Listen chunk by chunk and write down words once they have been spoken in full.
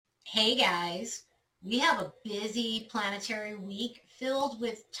Hey guys, we have a busy planetary week filled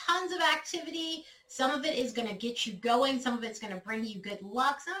with tons of activity. Some of it is going to get you going, some of it's going to bring you good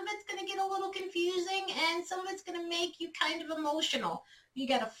luck, some of it's going to get a little confusing, and some of it's going to make you kind of emotional. You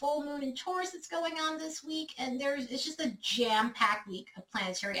got a full moon in Taurus that's going on this week, and it's just a jam-packed week of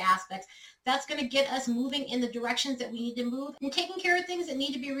planetary aspects. That's going to get us moving in the directions that we need to move and taking care of things that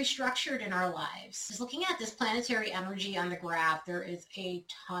need to be restructured in our lives. Just looking at this planetary energy on the graph, there is a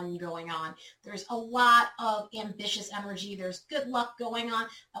ton going on. There's a lot of ambitious energy. There's good luck going on.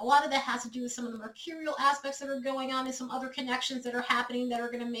 A lot of that has to do with some of the mercurial aspects that are going on and some other connections that are happening that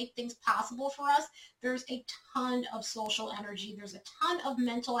are going to make things possible for us. There's a ton of social energy. There's a ton of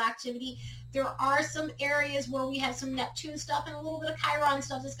mental activity. There are some areas where we have some Neptune stuff and a little bit of Chiron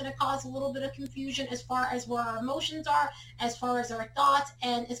stuff that's going to cause a little bit of confusion as far as where our emotions are, as far as our thoughts,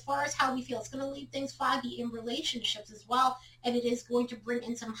 and as far as how we feel. It's going to leave things foggy in relationships as well, and it is going to bring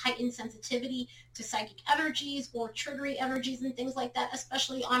in some heightened sensitivity to psychic energies or triggery energies and things like that,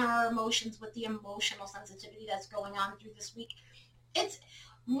 especially on our emotions with the emotional sensitivity that's going on through this week. It's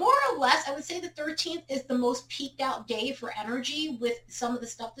more or less, I would say the 13th is the most peaked out day for energy with some of the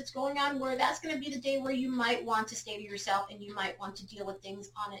stuff that's going on, where that's going to be the day where you might want to stay to yourself and you might want to deal with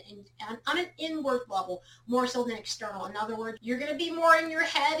things on an inward level more so than external. In other words, you're going to be more in your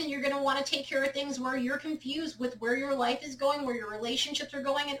head and you're going to want to take care of things where you're confused with where your life is going, where your relationships are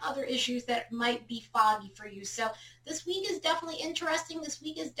going, and other issues that might be foggy for you. So this week is definitely interesting. This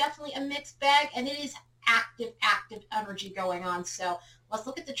week is definitely a mixed bag, and it is active energy going on. So let's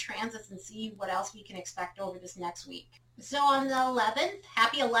look at the transits and see what else we can expect over this next week. So on the 11th,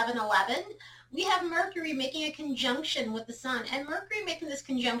 happy 11/11, we have Mercury making a conjunction with the Sun. And Mercury making this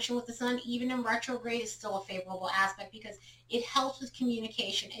conjunction with the Sun, even in retrograde, is still a favorable aspect because it helps with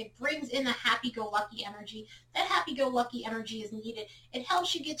communication. It brings in a happy-go-lucky energy. That happy-go-lucky energy is needed. It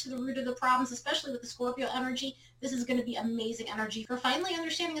helps you get to the root of the problems, especially with the Scorpio energy. This is going to be amazing energy for finally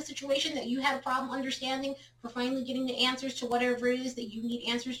understanding a situation that you had a problem understanding, for finally getting the answers to whatever it is that you need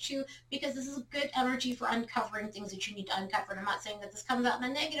answers to, because this is a good energy for uncovering things that you need to uncover. And I'm not saying that this comes out in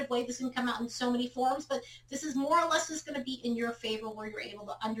a negative way. This can come out in so many forms, but this is more or less just going to be in your favor where you're able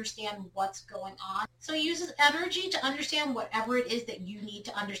to understand what's going on. So use this energy to understand whatever it is that you need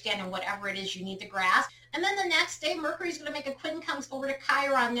to understand and whatever it is you need to grasp. And then the next day, Mercury is going to make a quincunx over to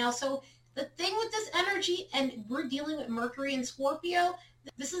Chiron now. So the thing with this energy, and we're dealing with Mercury and Scorpio,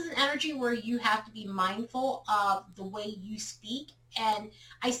 this is an energy where you have to be mindful of the way you speak. And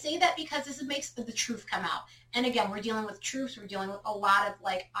I say that because this makes the truth come out. And again, we're dealing with truths. We're dealing with a lot of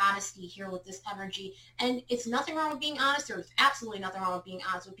honesty here with this energy. And it's nothing wrong with being honest. There's absolutely nothing wrong with being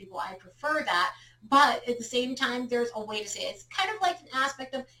honest with people. I prefer that. But at the same time, there's a way to say it. It's kind of like an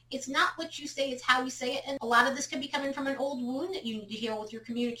aspect of, it's not what you say, it's how you say it. And a lot of this can be coming from an old wound that you need to heal with your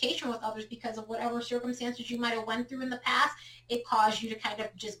communication with others because of whatever circumstances you might have went through in the past. It caused you to kind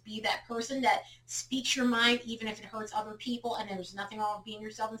of just be that person that speaks your mind, even if it hurts other people. And there's nothing wrong with being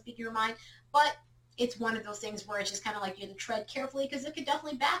yourself and speaking your mind. But it's one of those things where it's just kind of like you have to tread carefully because it could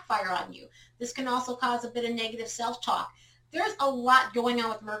definitely backfire on you. This can also cause a bit of negative self-talk. There's a lot going on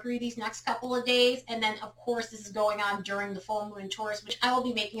with Mercury these next couple of days. And then, of course, this is going on during the full moon in Taurus, which I will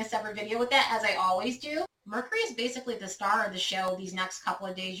be making a separate video with that, as I always do. Mercury is basically the star of the show these next couple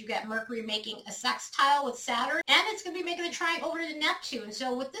of days. You got Mercury making a sextile with Saturn, and it's going to be making a trine over to Neptune.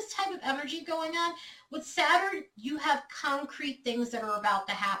 So with this type of energy going on, with Saturn, you have concrete things that are about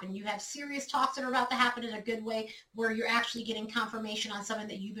to happen. You have serious talks that are about to happen in a good way where you're actually getting confirmation on something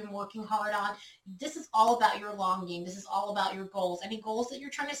that you've been working hard on. This is all about your long game. This is all about your goals. Any goals that you're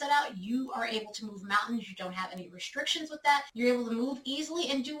trying to set out, you are able to move mountains. You don't have any restrictions with that. You're able to move easily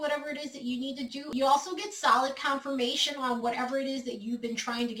and do whatever it is that you need to do. You also get solid confirmation on whatever it is that you've been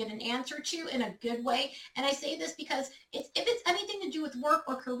trying to get an answer to in a good way. And I say this because if it's anything to do with work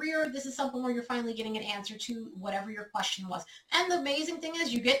or career, this is something where you're finally getting an answer to whatever your question was. And the amazing thing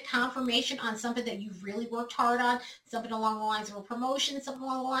is you get confirmation on something that you've really worked hard on, something along the lines of a promotion, something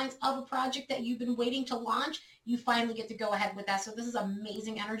along the lines of a project that you've been waiting to launch. You finally get to go ahead with that. So this is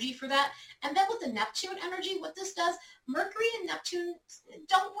amazing energy for that. And then with the Neptune energy, what this does, Mercury and Neptune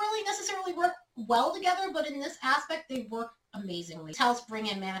don't really necessarily work well together, but in this aspect, they work amazingly. This helps bring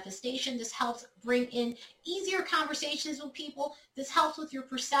in manifestation. This helps bring in easier conversations with people. This helps with your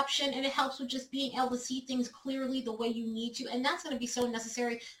perception, and it helps with just being able to see things clearly the way you need to. And that's going to be so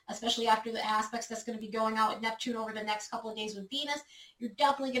necessary, especially after the aspects that's going to be going out with Neptune over the next couple of days with Venus. you're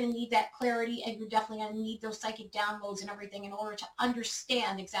definitely going to need that clarity, and you're definitely going to need those psychic downloads and everything in order to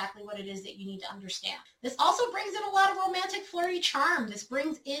understand exactly what it is that you need to understand. This also brings in a lot of romantic flirty charm. This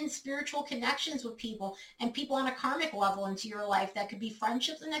brings in spiritual connections with people and people on a karmic level into your life. That could be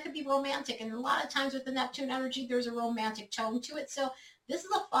friendships and that could be romantic. And a lot of times with the Neptune energy, there's a romantic tone to it. So this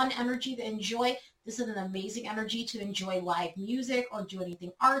is a fun energy to enjoy. This is an amazing energy to enjoy live music or do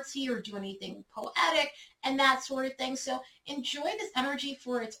anything artsy or do anything poetic and that sort of thing. So enjoy this energy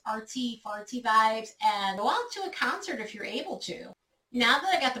for its artsy, fartsy vibes, and go out to a concert if you're able to. Now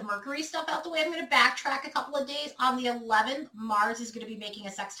that I got the Mercury stuff out the way, I'm going to backtrack a couple of days. On the 11th, Mars is going to be making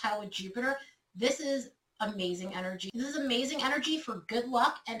a sextile with Jupiter. This is amazing energy. This is amazing energy for good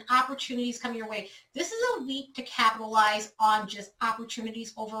luck and opportunities coming your way. This is a week to capitalize on just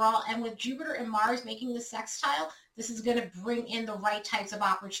opportunities overall. And with Jupiter and Mars making the sextile, this is going to bring in the right types of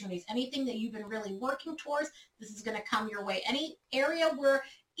opportunities. Anything that you've been really working towards, this is going to come your way. Any area where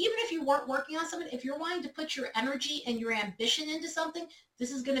even if you weren't working on something, if you're wanting to put your energy and your ambition into something,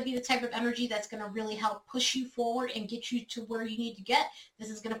 this is going to be the type of energy that's going to really help push you forward and get you to where you need to get. This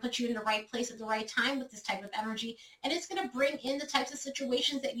is going to put you in the right place at the right time with this type of energy. And it's going to bring in the types of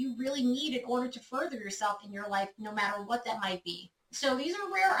situations that you really need in order to further yourself in your life, no matter what that might be. So these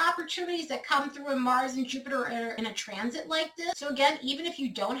are rare opportunities that come through when Mars and Jupiter are in a transit like this. So again, even if you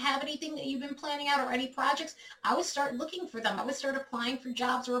don't have anything that you've been planning out or any projects, I would start looking for them. I would start applying for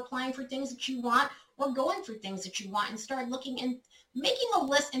jobs or applying for things that you want or going for things that you want and start looking and making a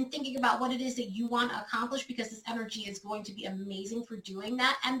list and thinking about what it is that you want to accomplish, because this energy is going to be amazing for doing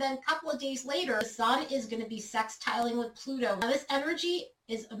that. And then a couple of days later, the sun is going to be sextiling with Pluto. Now this energy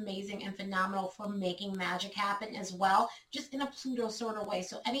is amazing and phenomenal for making magic happen as well, just in a Pluto sort of way.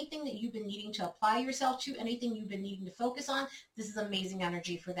 So anything that you've been needing to apply yourself to, anything you've been needing to focus on, this is amazing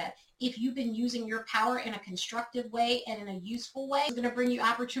energy for that. If you've been using your power in a constructive way and in a useful way, it's going to bring you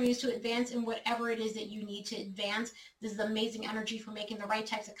opportunities to advance in whatever it is that you need to advance. This is amazing energy for making the right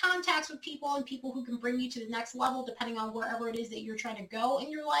types of contacts with people and people who can bring you to the next level depending on wherever it is that you're trying to go in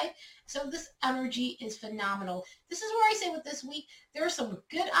your life. So this energy is phenomenal. This is where I say with this week, there are some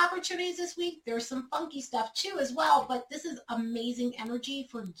good opportunities this week. There's some funky stuff too as well, but this is amazing energy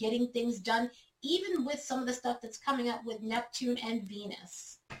for getting things done, even with some of the stuff that's coming up with Neptune and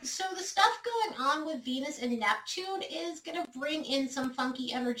Venus. So the stuff going on with Venus and Neptune is going to bring in some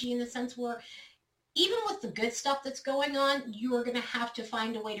funky energy in the sense where even with the good stuff that's going on, you are going to have to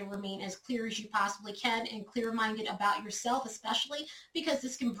find a way to remain as clear as you possibly can and clear-minded about yourself, especially because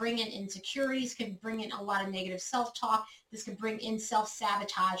this can bring in insecurities, can bring in a lot of negative self-talk. This can bring in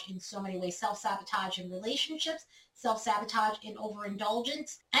self-sabotage in so many ways. Self-sabotage in relationships, self-sabotage in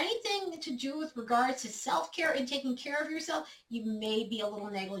overindulgence. Anything to do with regards to self-care and taking care of yourself, you may be a little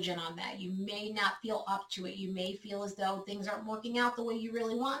negligent on that. You may not feel up to it. You may feel as though things aren't working out the way you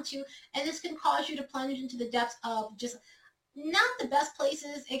really want to, and this can cause you to plunge into the depths of just not the best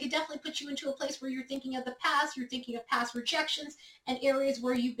places. It could definitely put you into a place where you're thinking of the past, you're thinking of past rejections, and areas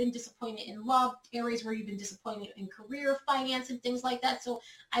where you've been disappointed in love, areas where you've been disappointed in career, finance, and things like that. So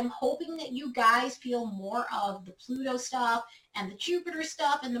I'm hoping that you guys feel more of the Pluto stuff and the Jupiter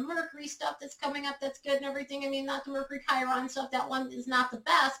stuff and the Mercury stuff that's coming up that's good and everything. I mean, not the Mercury Chiron stuff. That one is not the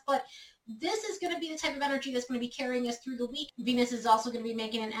best, but this is going to be the type of energy that's going to be carrying us through the week. Venus is also going to be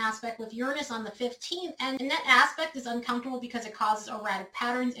making an aspect with Uranus on the 15th, and that aspect is uncomfortable because it causes erratic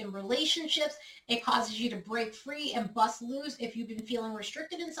patterns in relationships. It causes you to break free and bust loose if you've been feeling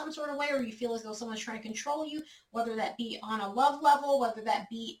restricted in some sort of way, or you feel as though someone's trying to control you, whether that be on a love level, whether that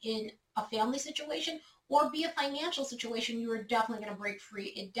be in a family situation, or be a financial situation. You are definitely going to break free.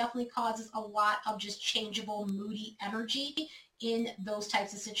 It definitely causes a lot of just changeable, moody energy in those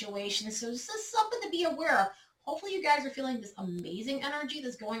types of situations. So this is something to be aware of. Hopefully you guys are feeling this amazing energy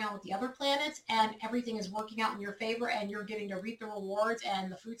that's going on with the other planets, and everything is working out in your favor and you're getting to reap the rewards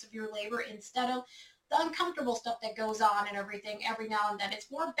and the fruits of your labor instead of the uncomfortable stuff that goes on and everything every now and then.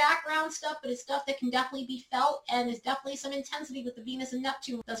 It's more background stuff, but it's stuff that can definitely be felt, and there's definitely some intensity with the Venus and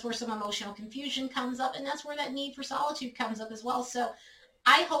Neptune. That's where some emotional confusion comes up, and that's where that need for solitude comes up as well. So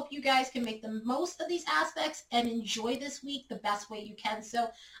I hope you guys can make the most of these aspects and enjoy this week the best way you can.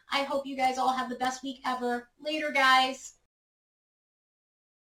 So I hope you guys all have the best week ever. Later, guys.